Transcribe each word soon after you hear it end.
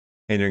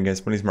Hey there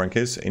guys, my name is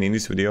Marcus, and in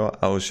this video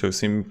I will show a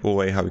simple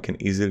way how you can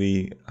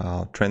easily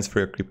transfer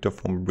your crypto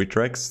from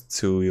Bittrex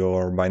to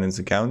your Binance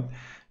account.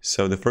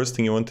 So the first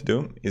thing you want to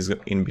do is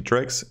in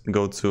Bittrex,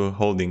 go to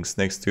holdings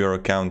next to your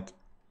account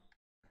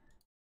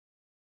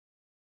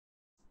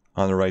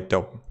on the right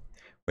top.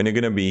 When you're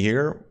gonna be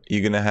here,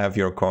 you're gonna have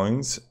your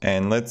coins,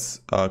 and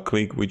let's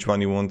click which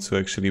one you want to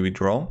actually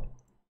withdraw.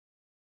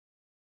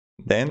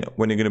 Then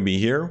when you're gonna be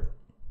here,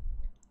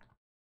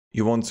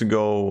 you want to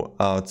go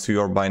to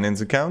your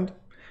Binance account.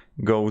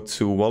 Go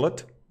to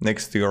wallet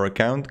next to your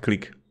account,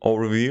 click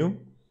overview.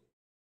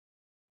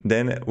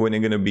 Then when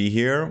you're going to be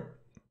here,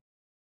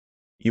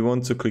 you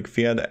want to click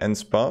fiat and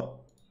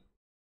spot.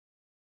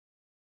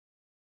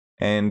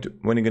 And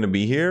when you're going to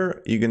be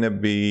here, you're going to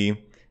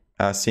be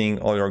seeing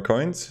all your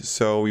coins.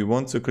 So you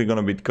want to click on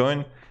a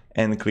Bitcoin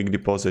and click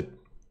deposit.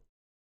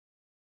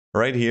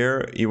 Right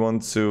here, you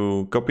want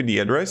to copy the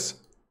address.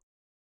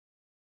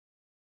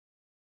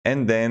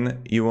 And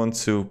then you want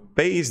to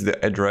paste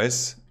the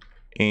address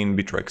in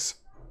Bittrex.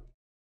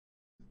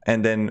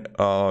 And then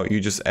you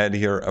just add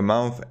here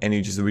amount and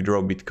you just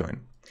withdraw Bitcoin.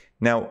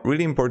 Now,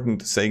 really important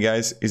to say,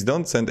 guys, is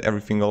don't send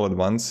everything all at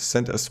once.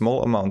 Send a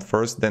small amount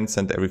first, then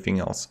send everything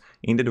else.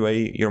 In that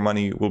way, your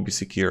money will be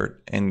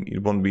secured and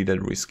it won't be that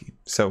risky.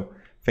 So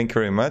thank you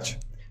very much.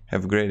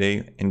 Have a great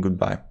day and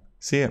goodbye.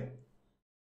 See ya.